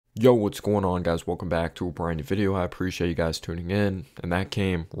Yo, what's going on, guys? Welcome back to a brand new video. I appreciate you guys tuning in. And that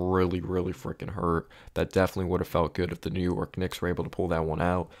game really freaking hurt. That definitely would have felt good if the New York Knicks were able to pull that one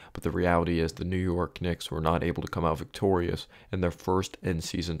out. But the reality is the New York Knicks were not able to come out victorious in their first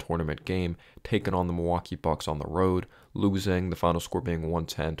in-season tournament game, taking on the Milwaukee Bucks on the road, losing, the final score being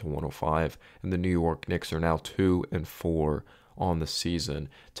 110 to 105. And the New York Knicks are now 2-4 on the season.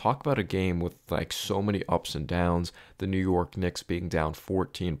 Talk about a game with like so many ups and downs. The New York Knicks being down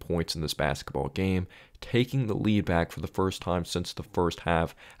 14 points in this basketball game, taking the lead back for the first time since the first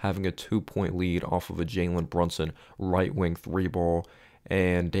half, having a 2-point lead off of a Jalen Brunson right wing three ball.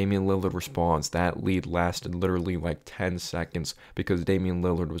 And Damian Lillard responds. That lead lasted literally like 10 seconds because Damian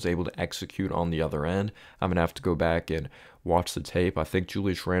Lillard was able to execute on the other end. I'm going to have to go back and watch the tape. I think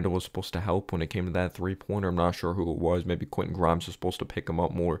Julius Randle was supposed to help when it came to that three-pointer. I'm not sure who it was. Maybe Quentin Grimes was supposed to pick him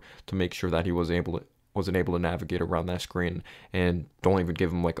up more to make sure that he wasn't able to navigate around that screen and don't even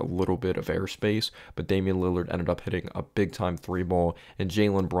give him like a little bit of airspace. But Damian Lillard ended up hitting a big time three ball, and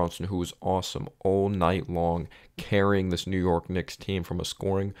Jalen Brunson, who was awesome all night long, carrying this New York Knicks team from a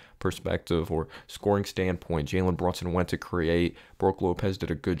scoring perspective or scoring standpoint. Jalen Brunson went to create. Brook Lopez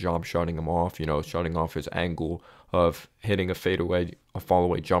did a good job shutting him off, shutting off his angle of hitting a fadeaway, a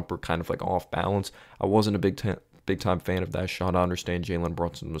fall-away jumper kind of like off balance. I wasn't a big time fan of that shot. I understand Jalen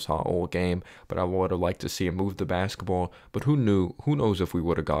Brunson was hot all game, but I would have liked to see him move the basketball. But who knows if we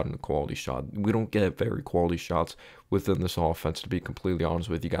would have gotten a quality shot. We don't get very quality shots within this offense, to be completely honest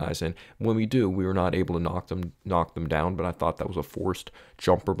with you guys. And when we do, we were not able to knock them down. But I thought that was a forced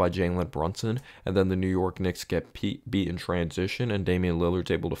jumper by Jalen Brunson. And then the New York Knicks get beat in transition, and Damian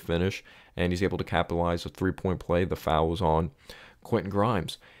Lillard's able to finish, and he's able to capitalize a three-point play. The foul was on Quentin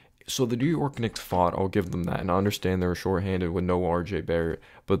Grimes. So the New York Knicks fought, I'll give them that, and I understand they were shorthanded with no RJ Barrett,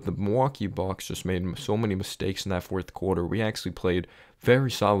 but the Milwaukee Bucks just made so many mistakes in that fourth quarter. We actually played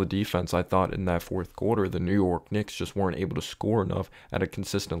very solid defense, I thought, in that fourth quarter. The New York Knicks just weren't able to score enough at a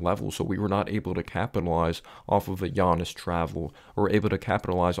consistent level, so we were not able to capitalize off of a Giannis travel or able to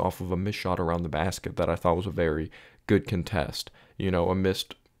capitalize off of a missed shot around the basket that I thought was a very good contest. A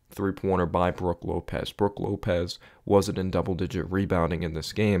missed three-pointer by Brook Lopez. Brook Lopez wasn't in double-digit rebounding in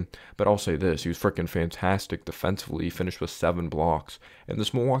this game, but I'll say this, he was freaking fantastic defensively. He finished with 7 blocks. And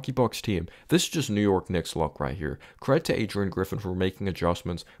this Milwaukee Bucks team, this is just New York Knicks luck right here. Credit to Adrian Griffin for making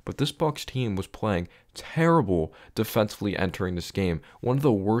adjustments, but this Bucks team was playing terrible defensively entering this game. One of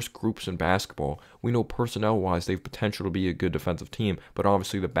the worst groups in basketball. We know personnel-wise they have potential to be a good defensive team, but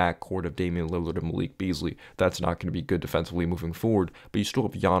obviously the backcourt of Damian Lillard and Malik Beasley, that's not going to be good defensively moving forward. But you still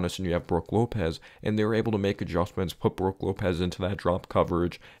have Giannis and you have Brook Lopez, and they were able to make adjustments, put Brook Lopez into that drop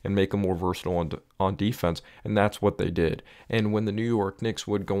coverage, and make him more versatile on defense, and that's what they did. And when the New York Knicks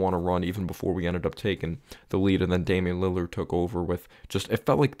would go on a run, even before we ended up taking the lead, and then Damian Lillard took over with just, it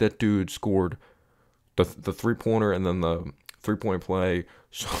felt like that dude scored the three-pointer and then the three-point play.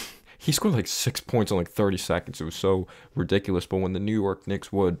 So he scored like 6 points in like 30 seconds. It was so ridiculous. But when the New York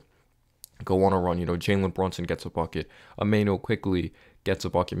Knicks would go on a run, Jalen Brunson gets a bucket, Emmanuel quickly gets a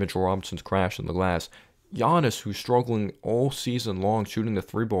bucket, Mitchell Robinson's crash in the glass. Giannis, who's struggling all season long shooting the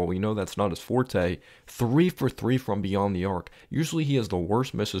three ball, we know that's not his forte, 3 for 3 from beyond the arc. Usually he has the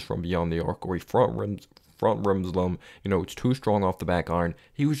worst misses from beyond the arc, or he front rims them. It's too strong off the back iron.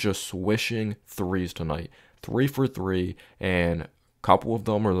 He was just swishing threes tonight. 3 for 3, and a couple of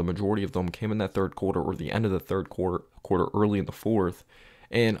them, or the majority of them, came in that third quarter or the end of the third quarter early in the fourth.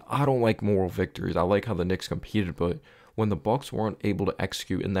 And I don't like moral victories. I like how the Knicks competed, but when the Bucks weren't able to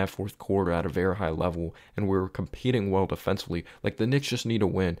execute in that fourth quarter at a very high level and we were competing well defensively, like the Knicks just need a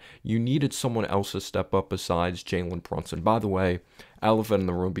win. You needed someone else to step up besides Jalen Brunson. By the way, elephant in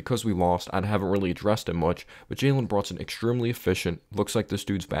the room, because we lost, I haven't really addressed it much, but Jalen Brunson, extremely efficient, looks like this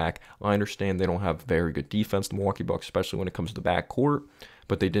dude's back. I understand they don't have very good defense, the Milwaukee Bucks, especially when it comes to the backcourt,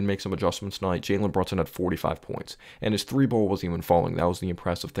 but they did make some adjustments tonight. Jalen Brunson had 45 points, and his three ball wasn't even falling. That was the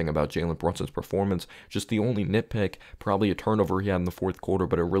impressive thing about Jalen Brunson's performance. Just the only nitpick, probably a turnover he had in the fourth quarter,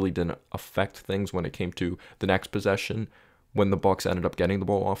 but it really didn't affect things when it came to the next possession, when the Bucks ended up getting the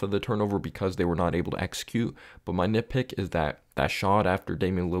ball off of the turnover because they were not able to execute. But my nitpick is that shot after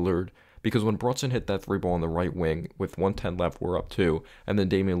Damian Lillard, because when Brunson hit that three ball on the right wing with 1:10 left, we're up 2, and then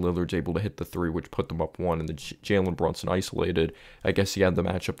Damian Lillard's able to hit the 3, which put them up 1, and then Jalen Brunson isolated. I guess he had the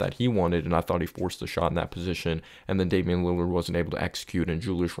matchup that he wanted, and I thought he forced the shot in that position, and then Damian Lillard wasn't able to execute, and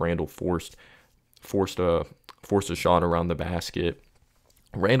Julius Randle forced a shot around the basket.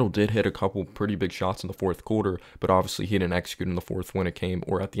 Randall did hit a couple pretty big shots in the fourth quarter, but obviously he didn't execute in the fourth when it came,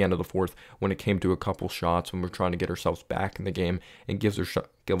 or at the end of the fourth when it came to a couple shots when we're trying to get ourselves back in the game and give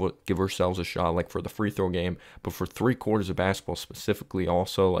ourselves a shot like for the free throw game. But for 3 quarters of basketball specifically,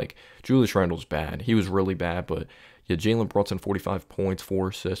 also like Julius Randle's bad. He was really bad, but yeah, Jalen Brunson, 45 points, 4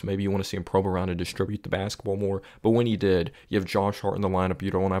 assists. Maybe you want to see him probe around and distribute the basketball more. But when he did, you have Josh Hart in the lineup. You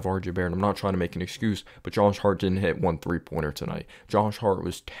don't have RJ Barrett. I'm not trying to make an excuse, but Josh Hart didn't hit 1 3-pointer tonight. Josh Hart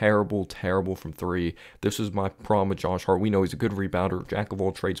was terrible, terrible from 3. This is my problem with Josh Hart. We know he's a good rebounder, jack of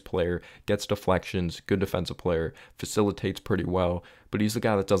all trades player, gets deflections, good defensive player, facilitates pretty well. But he's the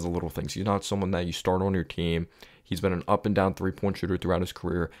guy that does the little things. He's not someone that you start on your team. He's been an up and down 3-point shooter throughout his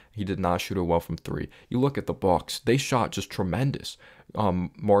career. He did not shoot it well from 3. You look at the Bucks; they shot just tremendous.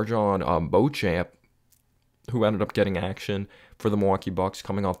 Marjon Beauchamp, who ended up getting action for the Milwaukee Bucks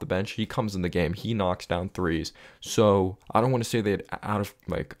coming off the bench, he comes in the game. He knocks down threes. So I don't want to say they had out of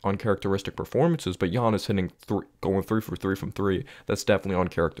like uncharacteristic performances, but Giannis going 3 for 3 from 3. That's definitely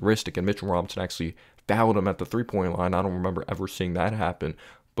uncharacteristic. And Mitchell Robinson actually fouled him at the 3-point line. I don't remember ever seeing that happen.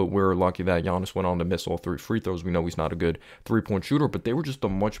 But we're lucky that Giannis went on to miss all 3 free throws. We know he's not a good 3-point shooter, but they were just a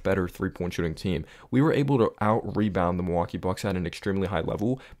much better 3-point shooting team. We were able to out-rebound the Milwaukee Bucks at an extremely high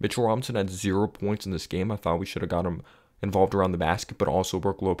level. Mitchell Robinson had 0 points in this game. I thought we should have got him involved around the basket, but also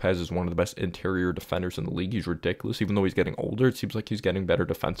Brook Lopez is one of the best interior defenders in the league. He's ridiculous. Even though he's getting older, it seems like he's getting better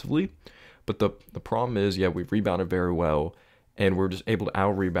defensively. But the problem is, yeah, we rebounded very well, and we're just able to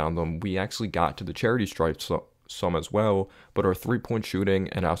out-rebound them. We actually got to the charity stripe, so some as well, but our 3-point shooting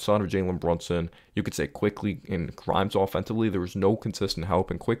and outside of Jalen Brunson, you could say Quickly and Grimes offensively, there was no consistent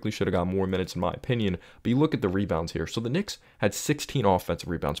help, and Quickly should have got more minutes in my opinion. But you look at the rebounds here. So the Knicks had 16 offensive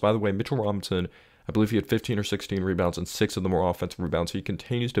rebounds. By the way, Mitchell Robinson, I believe he had 15 or 16 rebounds, and 6 of them were offensive rebounds. So he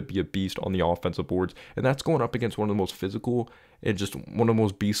continues to be a beast on the offensive boards, and that's going up against one of the most physical and just one of the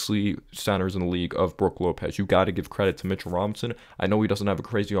most beastly centers in the league of Brook Lopez. You got to give credit to Mitchell Robinson. I know he doesn't have a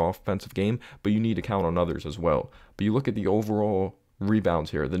crazy offensive game, but you need to count on others as well. But you look at the overall rebounds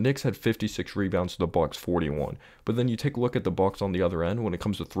here. The Knicks had 56 rebounds to the Bucks 41. But then you take a look at the Bucks on the other end when it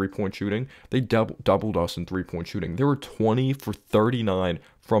comes to 3-point shooting. They doubled us in 3-point shooting. They were 20 for 39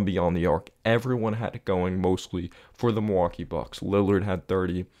 from beyond the arc. Everyone had it going mostly for the Milwaukee Bucks. Lillard had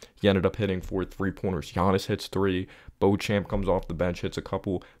 30. He ended up hitting 4 3-pointers. Giannis hits 3. Beauchamp comes off the bench, hits a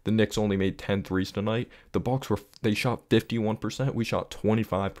couple. The Knicks only made 10 threes tonight. The Bucks they shot 51%. We shot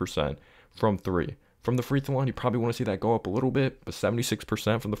 25% from 3. From the free throw line, you probably want to see that go up a little bit, but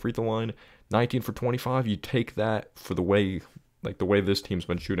 76% from the free throw line, 19 for 25. You take that for the way this team's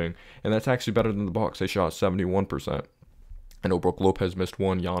been shooting, and that's actually better than the Bucks. They shot 71%. I know Brook Lopez missed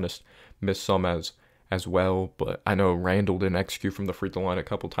 1, Giannis missed some as well, but I know Randall didn't execute from the free throw line a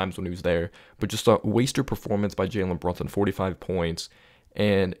couple times when he was there. But just a wasted performance by Jalen Brunson, 45 points.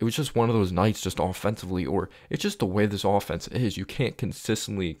 And it was just one of those nights just offensively, or it's just the way this offense is. You can't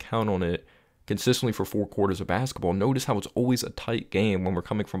consistently count on it consistently for 4 quarters of basketball. Notice how it's always a tight game when we're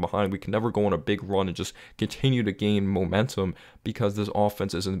coming from behind. We can never go on a big run and just continue to gain momentum because this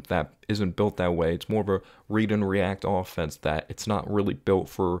offense isn't built that way. It's more of a read and react offense that it's not really built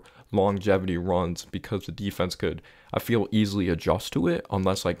for longevity runs because the defense could, I feel, easily adjust to it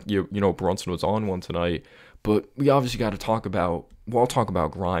unless like you know Brunson was on one tonight. But we obviously got to talk about, well, I'll talk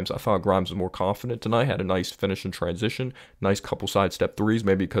about Grimes. I thought Grimes was more confident tonight, had a nice finish in transition, nice couple sidestep threes,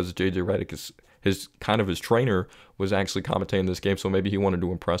 maybe because JJ Redick is his trainer was actually commentating this game, so maybe he wanted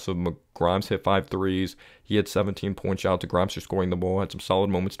to impress him. Grimes hit 5 threes. He had 17 points out to Grimes for scoring the ball, had some solid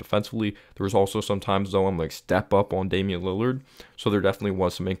moments defensively. There was also some times, though, I'm like step up on Damian Lillard, so there definitely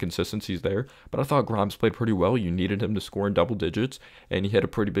was some inconsistencies there. But I thought Grimes played pretty well. You needed him to score in double digits, and he hit a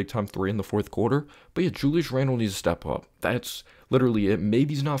pretty big time 3 in the fourth quarter. But yeah, Julius Randle needs to step up. That's literally it.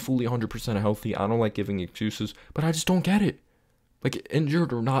 Maybe he's not fully 100% healthy. I don't like giving excuses, but I just don't get it. Like,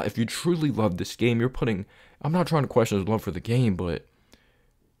 injured or not, if you truly love this game, you're putting, I'm not trying to question his love for the game, but,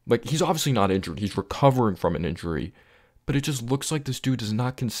 like, he's obviously not injured. He's recovering from an injury. But it just looks like this dude does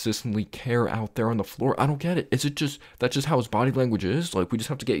not consistently care out there on the floor. I don't get it. Is it just, that's just how his body language is? Like, we just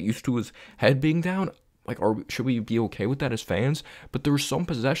have to get used to his head being down? Like, should we be okay with that as fans? But there are some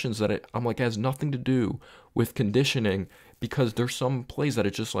possessions that I'm like, it has nothing to do with conditioning because there's some plays that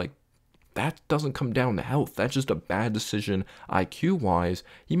it's just like, that doesn't come down to health. That's just a bad decision IQ-wise.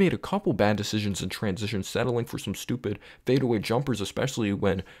 He made a couple bad decisions in transition, settling for some stupid fadeaway jumpers, especially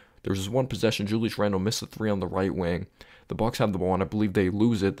when there was this one possession. Julius Randle missed a 3 on the right wing. The Bucks have the ball, and I believe they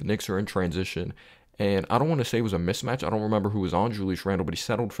lose it. The Knicks are in transition. And I don't want to say it was a mismatch. I don't remember who was on Julius Randle, but he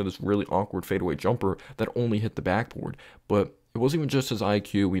settled for this really awkward fadeaway jumper that only hit the backboard. But it wasn't even just his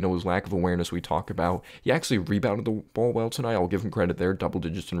IQ. We know his lack of awareness we talk about. He actually rebounded the ball well tonight. I'll give him credit there, double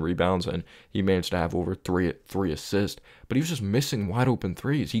digits in rebounds, and he managed to have over three assists. But he was just missing wide open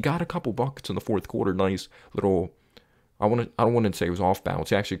threes. He got a couple buckets in the fourth quarter. Nice little. I don't want to say it was off bounce.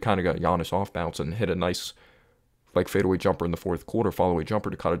 He actually kind of got Giannis off bounce and hit a nice like fadeaway jumper in the fourth quarter, follow-away jumper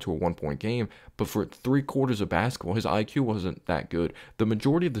to cut it to a 1-point game. But for 3 quarters of basketball, his IQ wasn't that good. The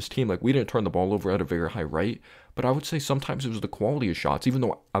majority of this team, like we didn't turn the ball over at a very high rate, but I would say sometimes it was the quality of shots. Even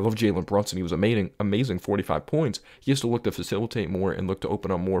though I love Jalen Brunson, he was amazing 45 points. He has to look to facilitate more and look to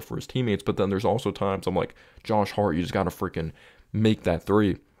open up more for his teammates. But then there's also times I'm like, Josh Hart, you just got to freaking make that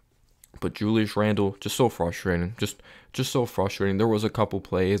three. But Julius Randle, just so frustrating. Just so frustrating. There was a couple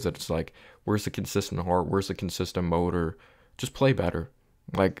plays that it's like, where's the consistent heart? Where's the consistent motor? Just play better.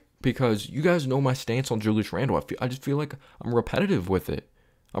 Like, because you guys know my stance on Julius Randle. I just feel like I'm repetitive with it.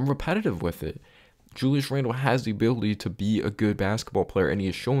 Julius Randle has the ability to be a good basketball player, and he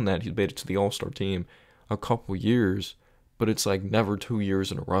has shown that. He's made it to the All-Star team a couple years, but it's like never 2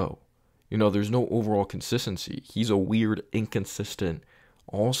 years in a row. You know, there's no overall consistency. He's a weird, inconsistent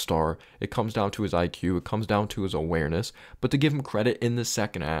all-star. It comes down to his IQ. It comes down to his awareness. But to give him credit, in the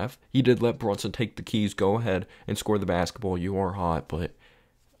second half, he did let Brunson take the keys, go ahead and score the basketball. You are hot. But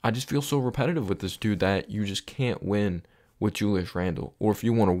I just feel so repetitive with this dude that you just can't win with Julius Randle. Or if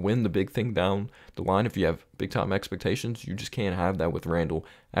you want to win the big thing down the line, if you have big-time expectations, you just can't have that with Randle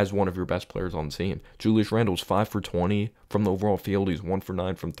as one of your best players on the team. Julius Randle's 5 for 20 from the overall field. He's 1 for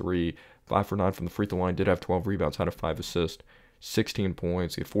 9 from 3, 5 for 9 from the free throw line, did have 12 rebounds, had a 5 assist. 16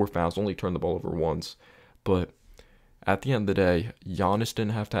 points, he had 4 fouls, only turned the ball over once. But at the end of the day, Giannis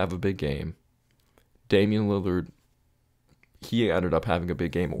didn't have to have a big game. Damian Lillard, he ended up having a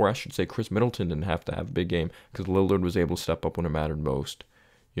big game. Or I should say Chris Middleton didn't have to have a big game because Lillard was able to step up when it mattered most.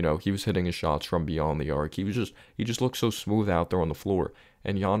 You know, he was hitting his shots from beyond the arc. He just looked so smooth out there on the floor.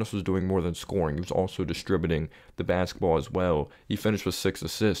 And Giannis was doing more than scoring. He was also distributing the basketball as well. He finished with 6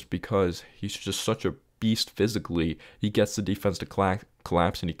 assists because he's just such a beast physically. He gets the defense to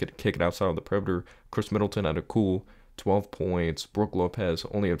collapse and he could kick it outside of the perimeter. Chris Middleton had a cool 12 points. Brook Lopez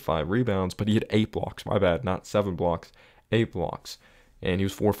only had 5 rebounds, but he had 8 blocks. My bad, not 7 blocks, 8 blocks. And he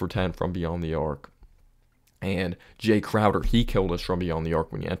was 4 for 10 from beyond the arc. And Jay Crowder, he killed us from beyond the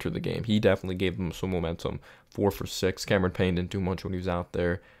arc when he entered the game. He definitely gave them some momentum. 4 for 6. Cameron Payne didn't do much when he was out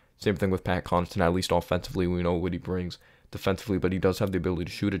there. Same thing with Pat Connaughton. At least offensively, we know what he brings defensively, but he does have the ability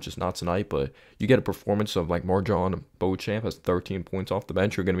to shoot it, just not tonight. But you get a performance of like Marjon Beauchamp has 13 points off the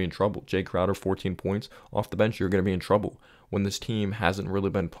bench, you're going to be in trouble. Jay Crowder, 14 points off the bench, you're going to be in trouble. When this team hasn't really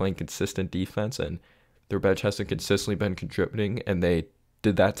been playing consistent defense and their bench hasn't consistently been contributing, and they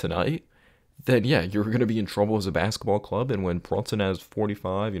did that tonight, then yeah, you're going to be in trouble as a basketball club. And when Brunson has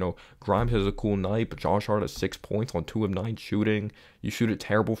 45, you know, Grimes has a cool night, but Josh Hart has 6 points on 2 of 9 shooting. You shoot it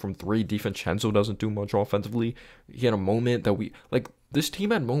terrible from 3. DiVincenzo doesn't do much offensively. He had a moment that this team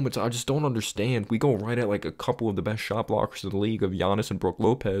had moments I just don't understand. We go right at like a couple of the best shot blockers in the league of Giannis and Brook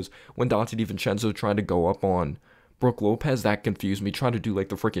Lopez. When Dante DiVincenzo tried to go up on Brook Lopez, that confused me. Tried to do like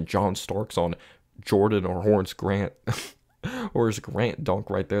the freaking John Starks on Jordan or Horace Grant. Or his Grant dunk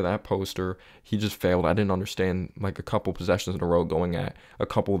right there, that poster, he just failed. I didn't understand like a couple possessions in a row going at a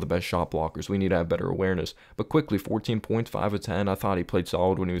couple of the best shot blockers. We need to have better awareness. But quickly, 14 points, 5 of 10. I thought he played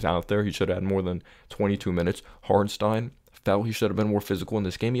solid when he was out there. He should have had more than 22 minutes. Hardenstein, felt he should have been more physical in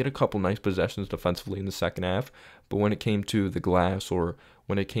this game. He had a couple nice possessions defensively in the second half. But when it came to the glass or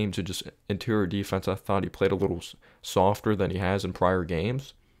when it came to just interior defense, I thought he played a little softer than he has in prior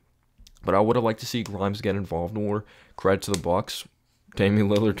games. But I would have liked to see Grimes get involved more. Credit to the Bucks. Damian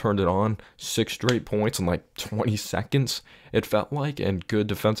Lillard turned it on. 6 straight points in like 20 seconds, it felt like. And good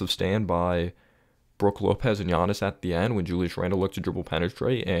defensive stand by Brook Lopez and Giannis at the end when Julius Randle looked to dribble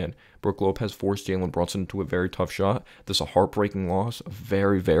penetrate. And Brook Lopez forced Jalen Brunson into a very tough shot. This is a heartbreaking loss. A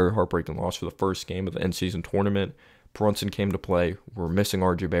very, very heartbreaking loss for the first game of the in-season tournament. Brunson came to play. We're missing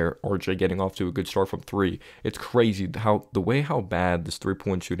RJ getting off to a good start from 3. It's crazy how bad this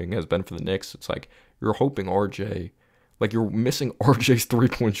 3-point shooting has been for the Knicks. It's like you're hoping RJ, like you're missing RJ's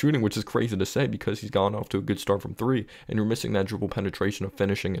 3-point shooting, which is crazy to say because he's gone off to a good start from 3, and you're missing that dribble penetration of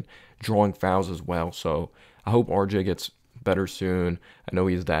finishing and drawing fouls as well. So I hope RJ gets better soon. I know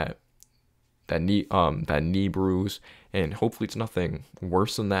he has that knee bruise, and hopefully it's nothing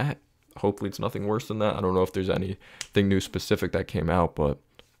worse than that. I don't know if there's anything new specific that came out, but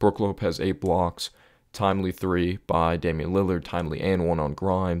Brook Lopez 8 blocks, timely 3 by Damian Lillard, timely and 1 on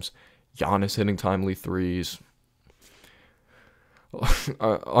Grimes. Giannis hitting timely 3s.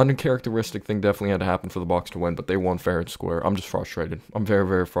 Uncharacteristic thing definitely had to happen for the Bucks to win, but they won fair and square. I'm just frustrated. I'm very,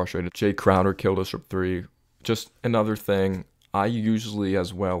 very frustrated. Jay Crowder killed us from 3. Just another thing. I usually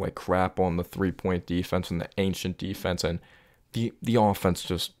as well like crap on the 3-point defense and the ancient defense, and the offense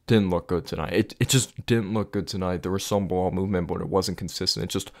just didn't look good tonight. It just didn't look good tonight. There was some ball movement, but it wasn't consistent. It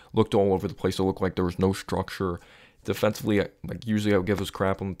just looked all over the place. It looked like there was no structure. Defensively, like usually I would give us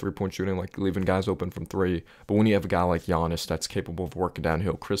crap on the 3-point shooting, like leaving guys open from three. But when you have a guy like Giannis that's capable of working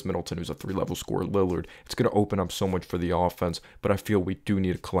downhill, Chris Middleton, who's a 3-level scorer, Lillard, it's going to open up so much for the offense. But I feel we do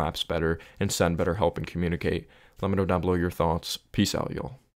need to collapse better and send better help and communicate. Let me know down below your thoughts. Peace out, y'all.